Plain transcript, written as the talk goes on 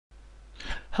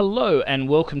Hello and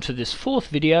welcome to this fourth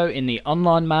video in the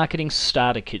Online Marketing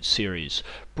Starter Kit series,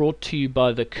 brought to you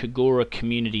by the Kagora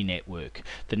Community Network,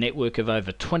 the network of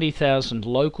over 20,000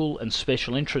 local and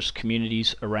special interest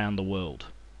communities around the world.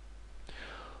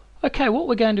 Okay, what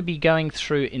we're going to be going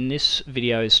through in this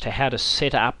video is to how to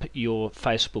set up your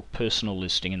Facebook personal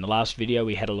listing. In the last video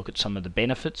we had a look at some of the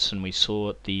benefits and we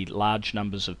saw the large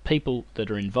numbers of people that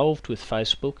are involved with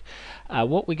Facebook.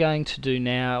 What we're going to do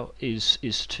now is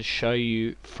to show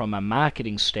you from a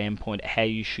marketing standpoint how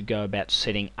you should go about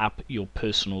setting up your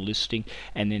personal listing,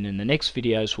 and then in the next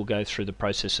videos we'll go through the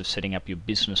process of setting up your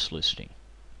business listing.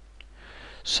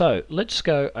 So let's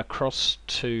go across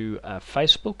to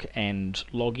Facebook and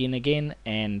log in again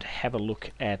and have a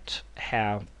look at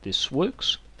how this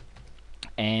works.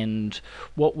 And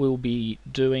what we'll be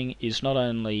doing is not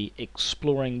only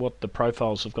exploring what the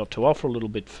profiles have got to offer a little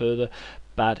bit further,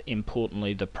 but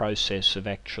importantly the process of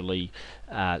actually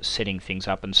setting things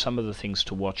up and some of the things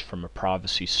to watch from a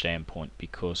privacy standpoint,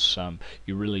 because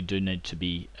you really do need to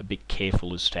be a bit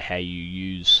careful as to how you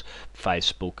use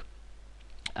Facebook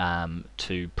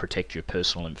to protect your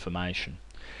personal information.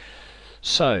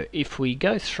 So if we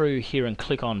go through here and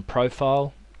click on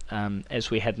profile, as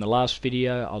we had in the last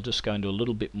video, I'll just go into a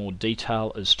little bit more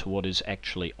detail as to what is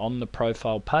actually on the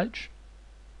profile page.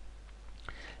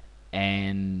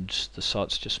 And the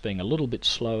site's just being a little bit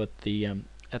slow at the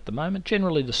moment.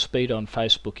 Generally the speed on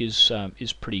Facebook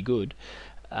is pretty good,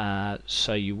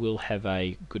 so you will have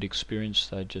a good experience.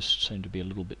 They just seem to be a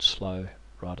little bit slow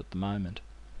right at the moment.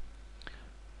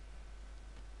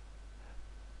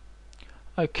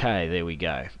 Okay, there we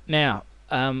go. Now,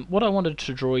 what I wanted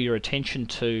to draw your attention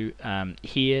to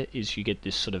here is you get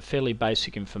this sort of fairly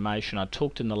basic information. I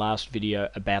talked in the last video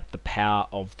about the power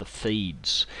of the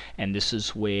feeds, and this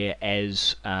is where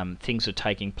as things are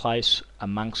taking place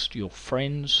amongst your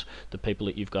friends, the people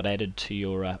that you've got added to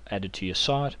your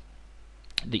site,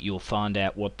 that you'll find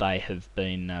out what they have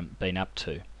been up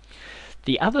to.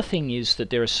 The other thing is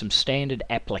that there are some standard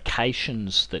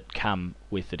applications that come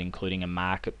with it, including a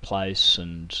marketplace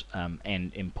and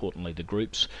importantly the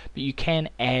groups. But you can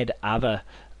add other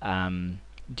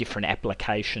different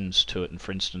applications to it. And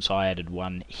for instance, I added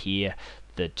one here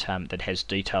that has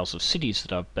details of cities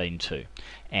that I've been to,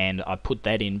 and I put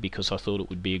that in because I thought it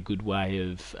would be a good way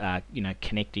of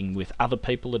connecting with other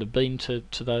people that have been to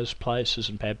those places,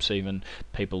 and perhaps even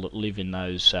people that live in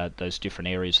those different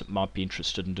areas that might be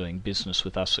interested in doing business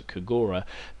with us at Kagora,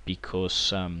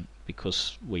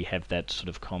 because we have that sort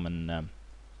of common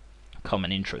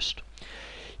interest.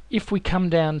 If we come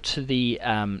down to the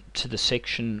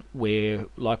section where,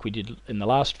 like we did in the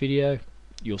last video,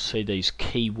 you'll see these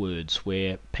keywords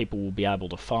where people will be able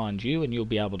to find you, and you'll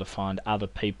be able to find other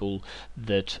people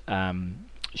that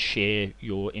share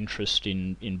your interest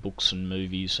in books and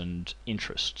movies and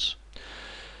interests.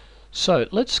 So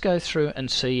let's go through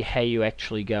and see how you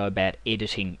actually go about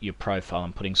editing your profile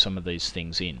and putting some of these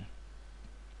things in.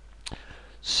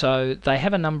 So they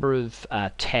have a number of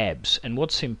tabs, and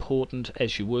what's important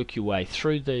as you work your way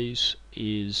through these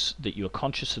is that you're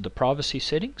conscious of the privacy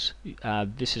settings.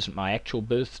 This isn't my actual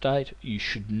birth date. You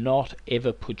should not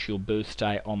ever put your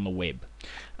birthday on the web.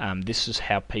 This is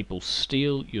how people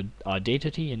steal your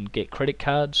identity and get credit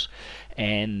cards,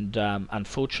 and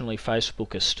unfortunately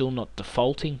Facebook is still not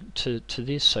defaulting to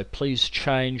this, so please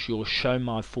change your show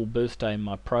my full birthday in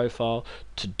my profile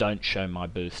to don't show my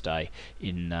birthday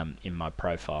in my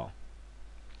profile.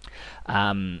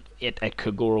 At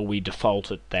Kagora we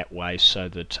default it that way so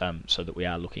that we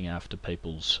are looking after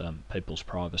people's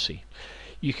privacy.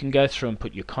 You can go through and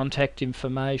put your contact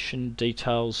information,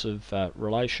 details of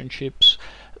relationships.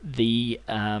 The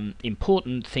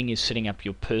important thing is setting up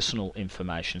your personal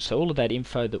information. So all of that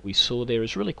info that we saw there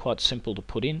is really quite simple to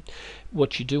put in.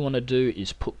 What you do want to do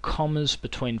is put commas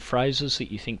between phrases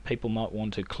that you think people might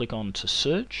want to click on to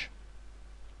search.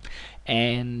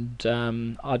 And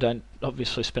I don't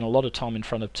obviously spend a lot of time in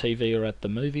front of TV or at the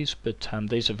movies, but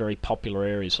these are very popular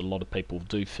areas a lot of people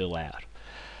do fill out.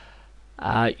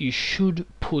 You should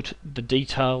put the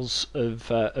details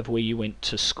of where you went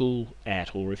to school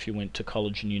at, or if you went to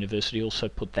college and university, also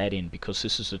put that in, because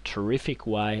this is a terrific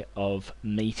way of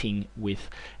meeting with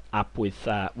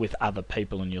other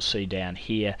people. And you'll see down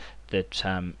here that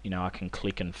I can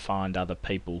click and find other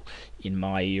people in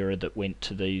my era that went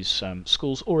to these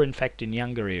schools, or in fact in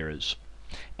younger eras.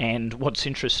 And what's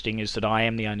interesting is that I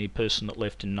am the only person that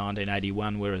left in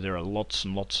 1981, where there are lots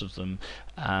and lots of them,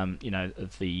 of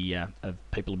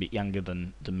people a bit younger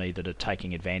than me that are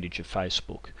taking advantage of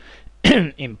Facebook.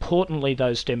 Importantly,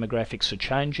 those demographics are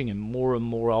changing, and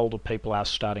more older people are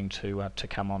starting to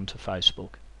come onto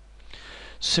Facebook.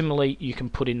 Similarly, you can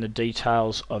put in the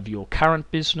details of your current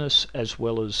business as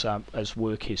well as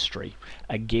work history.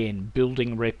 Again,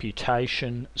 building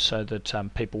reputation so that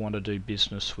people want to do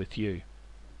business with you.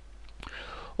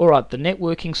 Alright, the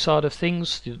networking side of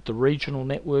things, the regional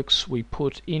networks we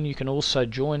put in. You can also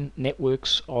join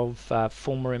networks of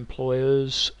former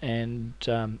employers and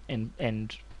the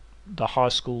high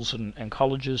schools and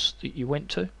colleges that you went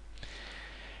to.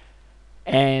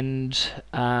 And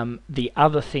the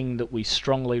other thing that we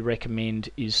strongly recommend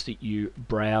is that you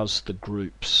browse the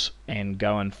groups and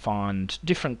go and find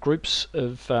different groups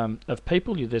of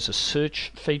people. There's a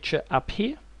search feature up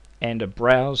here and a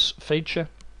browse feature,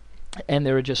 and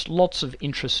there are just lots of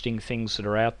interesting things that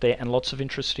are out there and lots of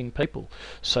interesting people.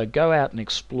 So go out and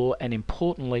explore, and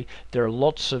importantly, there are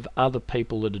lots of other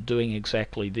people that are doing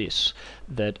exactly this,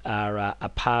 that are a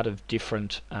part of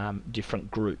different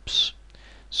groups.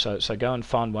 So go and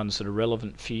find ones that are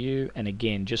relevant for you, and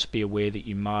again, just be aware that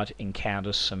you might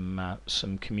encounter some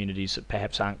communities that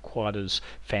perhaps aren't quite as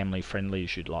family friendly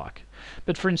as you'd like.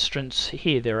 But for instance,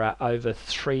 here there are over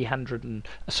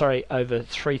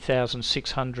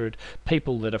 3,600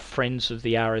 people that are friends of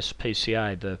the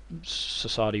RSPCA, the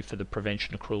Society for the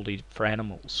Prevention of Cruelty for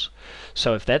Animals.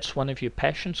 So if that's one of your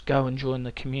passions, go and join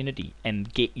the community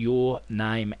and get your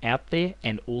name out there,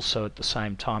 and also at the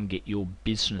same time get your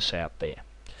business out there.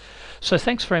 So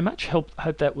thanks very much.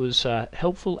 Hope that was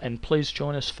helpful, and please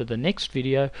join us for the next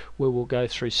video where we'll go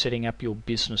through setting up your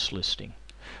business listing.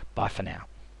 Bye for now.